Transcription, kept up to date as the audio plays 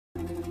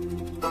Hi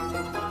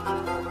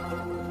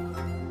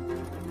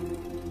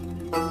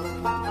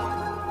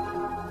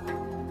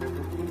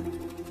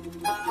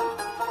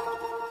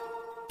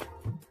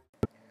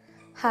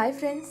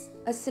friends,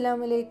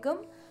 Assalamualaikum.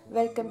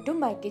 Welcome to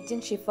my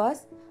kitchen shifas.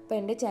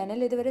 അപ്പോൾ എൻ്റെ channel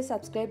ഇതുവരെ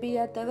സബ്സ്ക്രൈബ്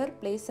ചെയ്യാത്തവർ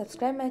പ്ലീസ്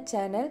സബ്സ്ക്രൈബ് മൈ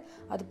ചാനൽ.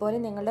 അതുപോലെ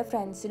നിങ്ങളുടെ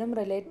ഫ്രണ്ട്സിനും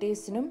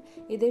റിലേറ്റീവ്സിനും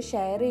ഇത്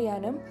ഷെയർ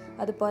ചെയ്യാനും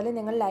അതുപോലെ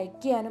നിങ്ങൾ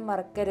ലൈക്ക് ചെയ്യാനും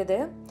മറക്കരുത്.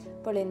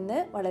 അപ്പോൾ ഇന്ന്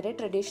വളരെ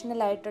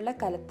ട്രഡീഷണൽ ആയിട്ടുള്ള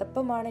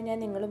കലത്തപ്പമാണ് ഞാൻ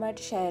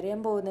നിങ്ങളുമായിട്ട് ഷെയർ ചെയ്യാൻ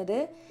പോകുന്നത്.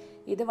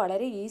 ഇത്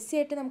വളരെ ഈസി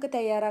ആയിട്ട് നമുക്ക്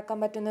തയ്യാറാക്കാൻ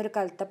പറ്റുന്ന ഒരു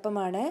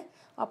കലത്തപ്പമാണ്.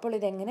 അപ്പോൾ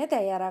ഇതെങ്ങനെ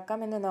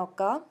തയ്യാറാക്കാമെന്ന്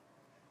നോക്കാം.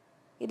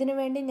 ഇതിനു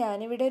വേണ്ടി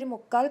ഞാനിവിടെ ഒരു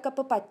 1/4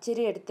 കപ്പ്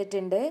പച്ചരി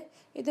എടുത്തിട്ടുണ്ട്.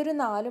 ഇതൊരു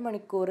 4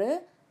 മണിക്കൂർ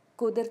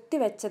കുതിർത്തി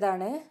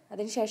വെച്ചതാണ്.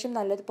 അതിനുശേഷം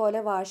നല്ലതുപോലെ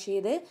വാഷ്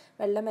ചെയ്ത്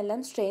വെള്ളമെല്ലാം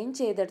സ്ട്രെയിൻ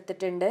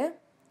ചെയ്തെടുത്തിട്ടുണ്ട്.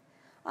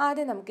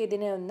 ആദ്യം നമുക്ക്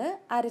ഇതിനെ ഒന്ന്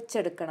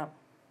അരച്ചെടുക്കണം.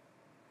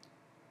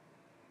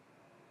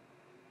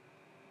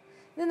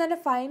 ഇത് നല്ല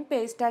ഫൈൻ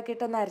പേസ്റ്റ്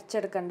ആക്കിയിട്ടൊന്ന്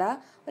അരച്ചെടുക്കണ്ട,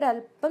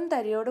 ഒരല്പം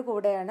തരിയോട്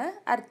കൂടെയാണ്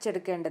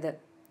അരച്ചെടുക്കേണ്ടത്.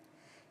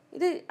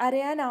 ഇത്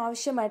അരയാൻ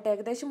ആവശ്യമായിട്ട്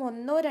ഏകദേശം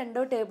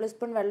 1-2 ടേബിൾ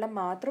സ്പൂൺ വെള്ളം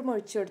മാത്രം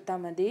ഒഴിച്ചു കൊടുത്താൽ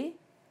മതി.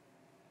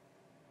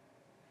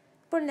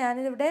 ഇപ്പോൾ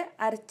ഞാനിതിവിടെ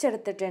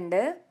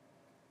അരച്ചെടുത്തിട്ടുണ്ട്.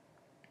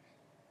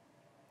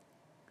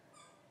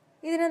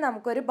 ഇതിനെ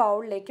നമുക്കൊരു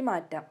ബൗളിലേക്ക്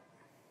മാറ്റാം.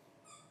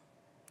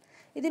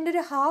 ഇതിൻ്റെ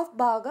ഒരു ഹാഫ്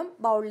ഭാഗം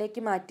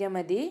ബൗളിലേക്ക് മാറ്റിയാൽ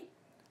മതി.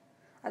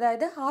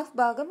 അതായത് ഹാഫ്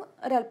ഭാഗം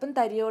ഒരല്പം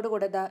തരിയോട്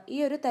കൂടെ ഈ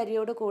ഒരു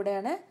തരിയോട്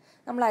കൂടെയാണ്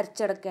നമ്മൾ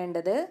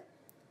അരച്ചെടുക്കേണ്ടത്.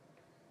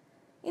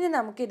 ഇനി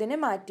നമുക്കിതിനെ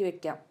മാറ്റി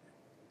വയ്ക്കാം.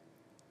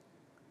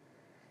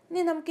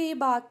 ഇനി നമുക്ക് ഈ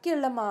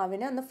ബാക്കിയുള്ള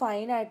മാവിനെ ഒന്ന്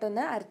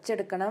ഫൈനായിട്ടൊന്ന്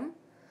അരച്ചെടുക്കണം.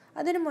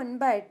 അതിന്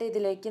മുൻപായിട്ട്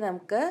ഇതിലേക്ക്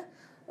നമുക്ക്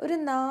ഒരു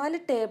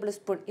 4 ടേബിൾ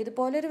സ്പൂൺ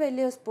ഇതുപോലൊരു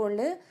വലിയ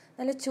സ്പൂണിൽ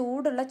നല്ല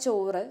ചൂടുള്ള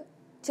ചോറ്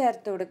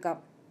ചേർത്ത് കൊടുക്കാം.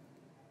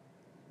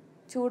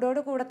 ചൂടോട്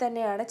കൂടെ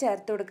തന്നെയാണ്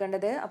ചേർത്ത്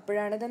കൊടുക്കേണ്ടത്,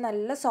 അപ്പോഴാണിത്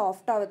നല്ല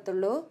സോഫ്റ്റ്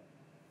ആവത്തുള്ളൂ.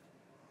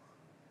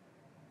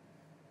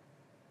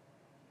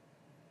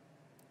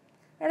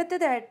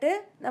 അടുത്തതായിട്ട്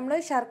നമ്മൾ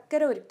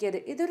ശർക്കര ഉരുക്കിയത്,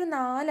 ഇതൊരു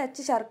 4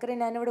 അച്ച് ശർക്കര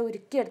ഞാനിവിടെ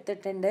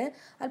ഉരുക്കിയെടുത്തിട്ടുണ്ട്.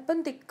 അല്പം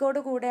തിക്കോട്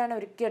കൂടെയാണ്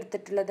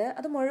ഉരുക്കിയെടുത്തിട്ടുള്ളത്.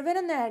 അത്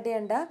മുഴുവനൊന്നും ആഡ്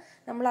ചെയ്യണ്ട,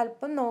 നമ്മൾ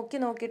അല്പം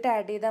നോക്കിയിട്ട്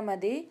ആഡ് ചെയ്താൽ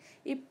മതി.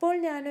 ഇപ്പോൾ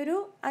ഞാനൊരു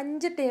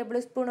 5 ടേബിൾ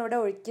സ്പൂൺ ഇവിടെ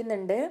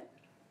ഒഴിക്കുന്നുണ്ട്.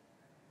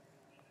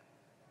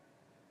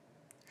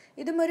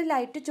 ഇതും ഒരു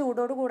ലൈറ്റ്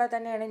ചൂടോട് കൂടെ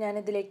തന്നെയാണ്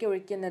ഞാനിതിലേക്ക്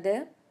ഒഴിക്കുന്നത്.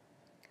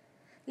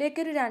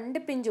 ഇതിലേക്കൊരു 2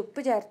 പിഞ്ച്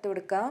ഉപ്പ് ചേർത്ത്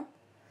കൊടുക്കാം.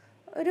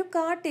 ഒരു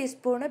 1/4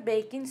 ടീസ്പൂണ്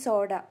ബേക്കിംഗ്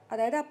സോഡ,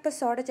 അതായത്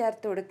അപ്പസോഡ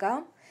ചേർത്ത് കൊടുക്കാം.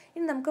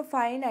 ഇനി നമുക്ക്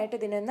ഫൈനായിട്ട്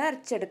ഇതിനൊന്ന്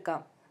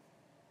അരച്ചെടുക്കാം.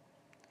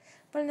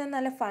 അപ്പോൾ ഞാൻ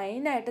നല്ല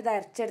ഫൈനായിട്ട് ഇത്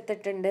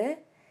അരച്ചെടുത്തിട്ടുണ്ട്.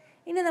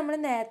 ഇനി നമ്മൾ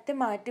നേരത്തെ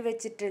മാറ്റി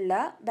വെച്ചിട്ടുള്ള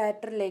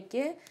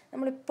ബാറ്ററിലേക്ക്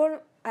നമ്മളിപ്പോൾ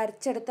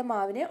അരച്ചെടുത്ത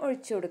മാവിനെ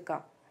ഒഴിച്ചു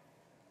കൊടുക്കാം.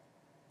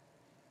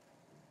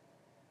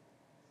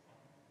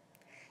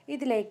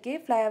 ഇതിലേക്ക്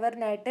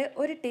ഫ്ലേവറിനായിട്ട്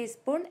 1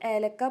 ടീസ്പൂൺ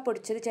ഏലക്ക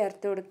പൊടിച്ചത്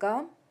ചേർത്ത്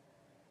കൊടുക്കാം.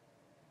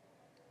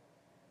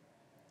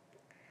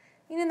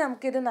 ഇനി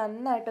നമുക്കിത്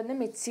നന്നായിട്ടൊന്ന്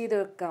മിക്സ് ചെയ്ത്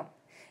വെക്കാം.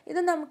 ഇത്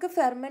നമുക്ക്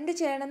ഫെർമെൻറ്റ്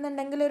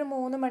ചെയ്യണമെന്നുണ്ടെങ്കിൽ ഒരു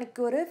 3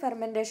 മണിക്കൂർ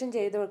ഫെർമെൻറ്റേഷൻ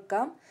ചെയ്ത്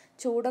വെക്കാം.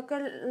 ചൂടൊക്കെ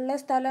ഉള്ള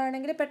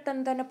സ്ഥലമാണെങ്കിൽ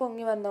പെട്ടെന്ന് തന്നെ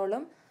പൊങ്ങി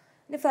വന്നോളും.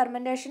 ഇനി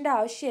ഫെർമെൻറ്റേഷൻ്റെ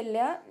ആവശ്യമില്ല.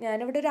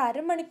 ഞാനിവിടെ ഒരു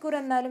 1/2 മണിക്കൂർ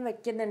എന്നാലും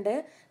വെക്കുന്നുണ്ട്.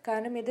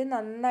 കാരണം ഇത്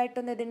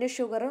നന്നായിട്ടൊന്ന് ഇതിൻ്റെ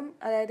ഷുഗറും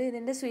അതായത്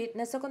ഇതിൻ്റെ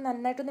സ്വീറ്റ്നെസ്സൊക്കെ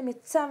നന്നായിട്ടൊന്ന്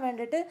മിക്സ് ആവാൻ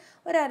വേണ്ടിയിട്ട്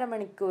ഒരു 1/2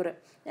 മണിക്കൂർ.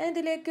 ഞാൻ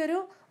ഇതിലേക്കൊരു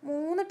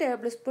 3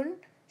 ടേബിൾ സ്പൂൺ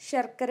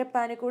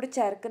ശർക്കരപ്പാനി കൂടി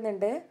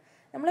ചേർക്കുന്നുണ്ട്.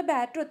 നമ്മൾ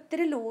ബാറ്റർ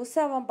ഒത്തിരി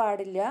ലൂസാവാൻ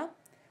പാടില്ല,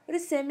 ഒരു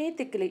സെമി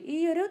തിക്കിൽ ഈ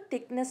ഒരു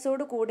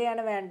തിക്നെസ്സോട്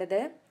കൂടിയാണ്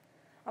വേണ്ടത്.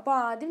 അപ്പോൾ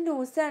ആദ്യം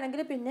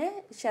ലൂസാണെങ്കിൽ പിന്നെ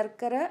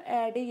ശർക്കര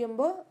ആഡ്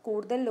ചെയ്യുമ്പോൾ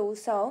കൂടുതൽ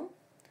ലൂസാവും.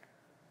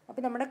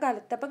 അപ്പോൾ നമ്മുടെ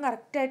കലത്തപ്പം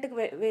കറക്റ്റായിട്ട്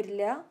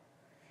വരില്ല.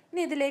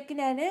 ഇനി ഇതിലേക്ക്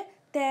ഞാൻ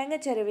തേങ്ങ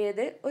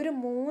ചിരവിയത് ഒരു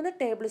 3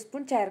 ടേബിൾ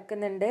സ്പൂൺ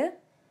ചേർക്കുന്നുണ്ട്.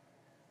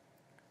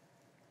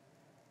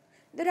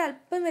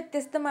 ഇതൊരല്പം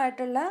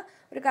വ്യത്യസ്തമായിട്ടുള്ള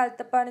ഒരു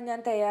കലത്തപ്പമാണ്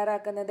ഞാൻ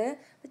തയ്യാറാക്കുന്നത്.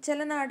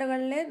 ചില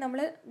നാടുകളിൽ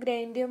നമ്മൾ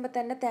ഗ്രൈൻഡ് ചെയ്യുമ്പോൾ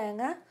തന്നെ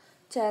തേങ്ങ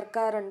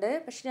ചേർക്കാറുണ്ട്,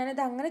 പക്ഷെ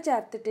ഞാനിത് അങ്ങനെ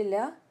ചേർത്തിട്ടില്ല.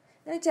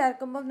 ഇത്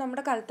ചേർക്കുമ്പോൾ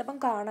നമ്മുടെ കലത്തപ്പം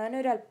കാണാൻ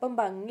ഒരല്പം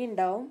ഭംഗി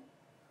ഉണ്ടാവും.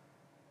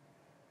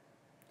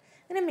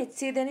 ഇങ്ങനെ മിക്സ്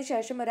ചെയ്തതിന്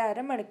ശേഷം ഒരു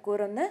 1/2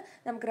 മണിക്കൂറൊന്ന്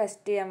നമുക്ക്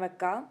റെസ്റ്റ് ചെയ്യാൻ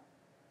വെക്കാം.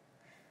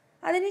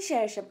 അതിന്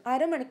ശേഷം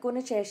 1/2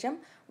 മണിക്കൂറിന് ശേഷം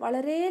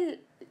വളരെ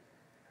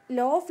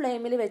ലോ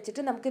ഫ്ലെയിമിൽ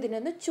വെച്ചിട്ട്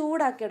നമുക്കിതിനൊന്ന്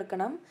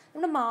ചൂടാക്കിയെടുക്കണം.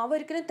 നമ്മുടെ മാവ്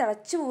ഒരിക്കലും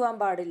തിളച്ച് പോകാൻ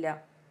പാടില്ല.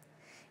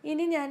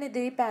 ഇനി ഞാനിത്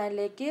ഈ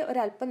പാനിലേക്ക്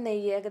ഒരല്പം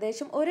നെയ്യ്,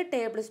 ഏകദേശം 1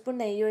 ടേബിൾ സ്പൂൺ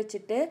നെയ്യ്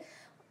വെച്ചിട്ട്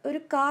ഒരു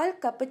 1/4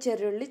 കപ്പ്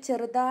ചെറിയുള്ളി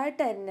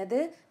ചെറുതായിട്ട് അരിഞ്ഞത്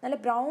നല്ല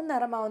ബ്രൗൺ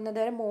നിറമാവുന്നത്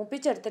വരെ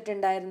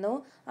മൂപ്പിച്ചെടുത്തിട്ടുണ്ടായിരുന്നു.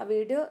 ആ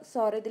വീഡിയോ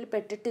ഇതിൽ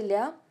പെട്ടിട്ടില്ല.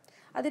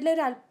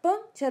 അതിലൊരല്പം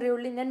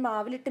ചെറിയുള്ളി ഞാൻ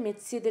മാവിലിട്ട്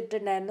മിക്സ്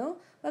ചെയ്തിട്ടുണ്ടായിരുന്നു.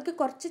 ബാക്കി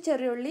കുറച്ച്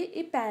ചെറിയുള്ളി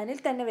ഈ പാനിൽ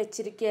തന്നെ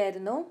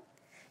വെച്ചിരിക്കുകയായിരുന്നു.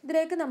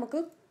 ഇതിലേക്ക് നമുക്ക്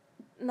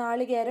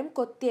നാളികേരം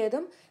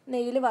കൊത്തിയതും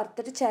നെയ്യിൽ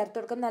വറുത്തിട്ട് ചേർത്ത്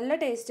കൊടുക്കാം. നല്ല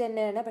ടേസ്റ്റ്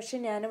തന്നെയാണ്, പക്ഷെ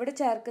ഞാനിവിടെ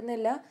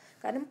ചേർക്കുന്നില്ല,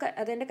 കാരണം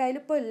അതെൻ്റെ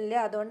കയ്യിലിപ്പോൾ ഇല്ല,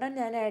 അതുകൊണ്ടാണ്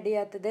ഞാൻ ആഡ്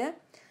ചെയ്യാത്തത്.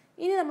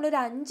 ഇനി നമ്മളൊരു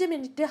 5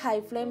 മിനിറ്റ് ഹൈ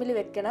ഫ്ലെയിമിൽ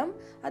വെക്കണം.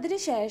 അതിന്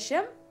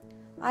ശേഷം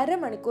 1/2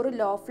 മണിക്കൂർ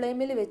ലോ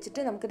ഫ്ലെയിമിൽ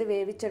വെച്ചിട്ട് നമുക്കിത്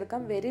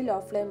വേവിച്ചെടുക്കാം. വെരി ലോ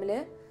ഫ്ലെയിമിൽ.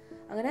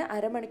 അങ്ങനെ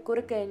അരമണിക്കൂർ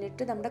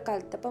കഴിഞ്ഞിട്ട് നമ്മുടെ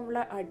കലത്തപ്പം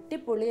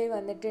അടിപൊളിയായി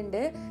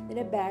വന്നിട്ടുണ്ട്.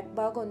 ഇതിൻ്റെ ബാക്ക്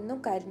ഭാഗം ഒന്നും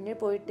കരിഞ്ഞു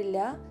പോയിട്ടില്ല,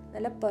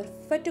 നല്ല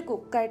പെർഫെക്റ്റ്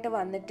കുക്കായിട്ട്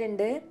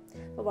വന്നിട്ടുണ്ട്.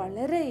 അപ്പോൾ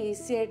വളരെ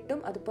ഈസി ആയിട്ടും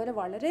അതുപോലെ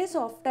വളരെ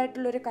സോഫ്റ്റ്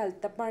ആയിട്ടുള്ളൊരു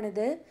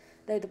കലത്തപ്പാണിത്.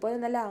 ഇതുപോലെ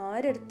നല്ല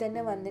ആരെടുത്ത്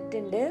തന്നെ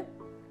വന്നിട്ടുണ്ട്.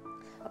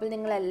 അപ്പോൾ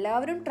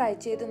നിങ്ങളെല്ലാവരും ട്രൈ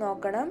ചെയ്ത്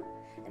നോക്കണം.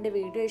 എൻ്റെ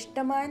വീഡിയോ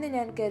ഇഷ്ടമായെന്ന്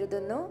ഞാൻ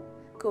കരുതുന്നു.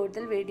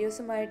 കൂടുതൽ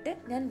വീഡിയോസുമായിട്ട്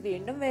ഞാൻ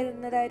വീണ്ടും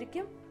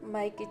വരുന്നതായിരിക്കും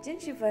മൈ കിച്ചൻ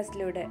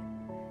ഷിഫാസിലൂടെ.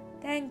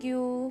 Thank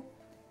you.